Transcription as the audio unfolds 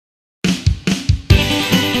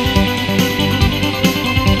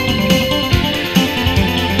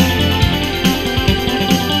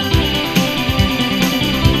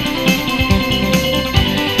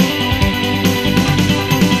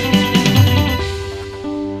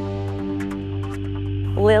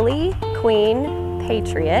Lily, Queen,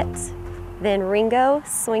 Patriot, then Ringo,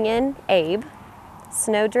 Swingin', Abe,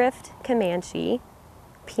 Snowdrift, Comanche,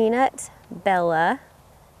 Peanut, Bella,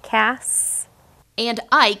 Cass, and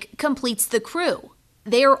Ike completes the crew.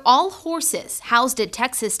 They are all horses housed at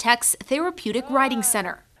Texas Tech's Therapeutic Riding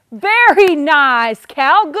Center. Very nice,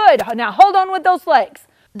 Cal. Good. Now hold on with those legs.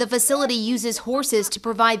 The facility uses horses to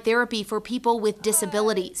provide therapy for people with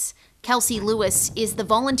disabilities. Kelsey Lewis is the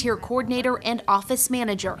volunteer coordinator and office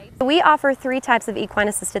manager. We offer 3 types of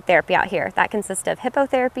equine-assisted therapy out here. That consists of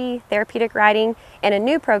hippotherapy, therapeutic riding, and a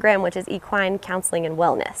new program which is equine counseling and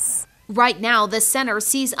wellness. Right now, the center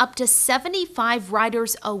sees up to 75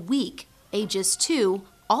 riders a week, ages 2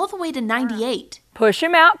 all the way to 98. Push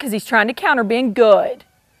him out because he's trying to counter being good.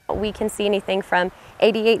 We can see anything from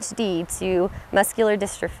ADHD to muscular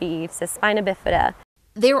dystrophy to spina bifida.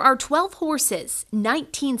 There are 12 horses,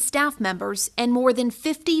 19 staff members, and more than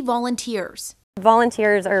 50 volunteers.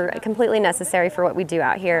 Volunteers are completely necessary for what we do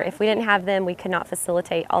out here. If we didn't have them, we could not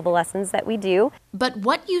facilitate all the lessons that we do. But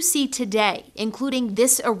what you see today, including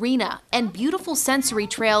this arena and beautiful sensory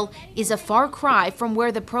trail, is a far cry from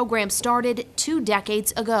where the program started 2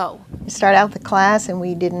 decades ago. We started out the class and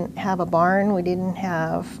we didn't have a barn, we didn't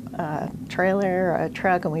have a trailer or a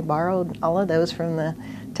truck, and we borrowed all of those from the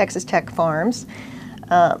Texas Tech farms.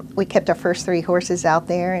 We kept our first 3 horses out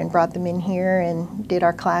there and brought them in here and did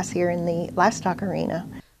our class here in the livestock arena.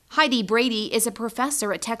 Heidi Brady is a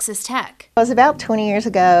professor at Texas Tech. It was about 20 years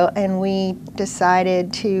ago, and we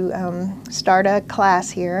decided to start a class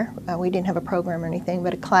here. We didn't have a program or anything,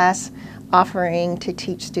 but a class offering to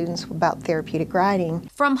teach students about therapeutic riding.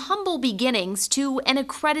 From humble beginnings to an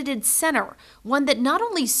accredited center, one that not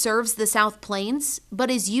only serves the South Plains, but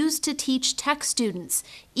is used to teach tech students,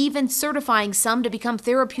 even certifying some to become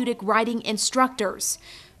therapeutic riding instructors.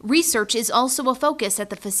 Research is also a focus at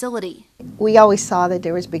the facility. We always saw that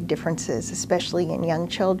there was big differences, especially in young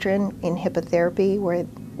children, in hippotherapy,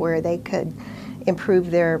 where they could improve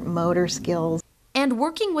their motor skills. And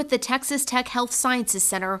working with the Texas Tech Health Sciences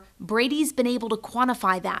Center, Brady's been able to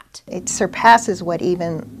quantify that. It surpasses what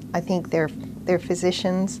even I think their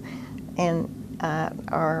physicians and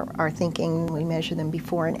are thinking. We measure them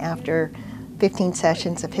before and after 15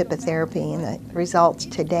 sessions of hippotherapy, and the results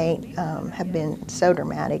to date have been so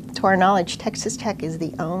dramatic. To our knowledge, Texas Tech is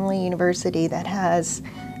the only university that has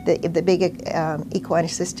the big equine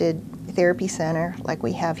assisted therapy center like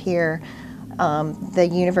we have here, the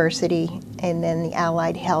university, and then the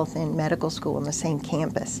allied health and medical school on the same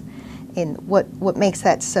campus. And what makes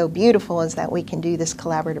that so beautiful is that we can do this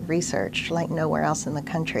collaborative research like nowhere else in the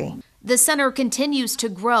country. The center continues to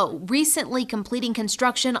grow, recently completing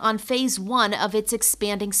construction on phase 1 of its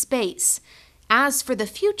expanding space. As for the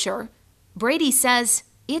future, Brady says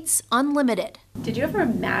it's unlimited. Did you ever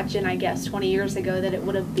imagine, I guess, 20 years ago that it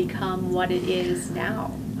would have become what it is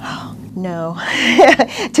now? Oh, no.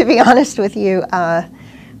 To be honest with you,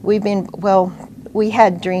 we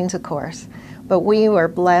had dreams, of course, but we were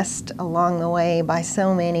blessed along the way by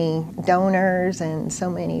so many donors and so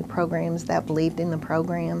many programs that believed in the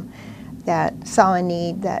program, that saw a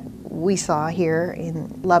need that we saw here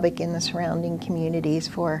in Lubbock and the surrounding communities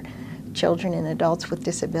for children and adults with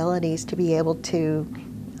disabilities to be able to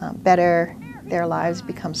better their lives,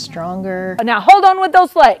 become stronger. Now hold on with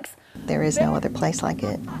those legs. There is no other place like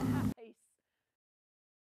it.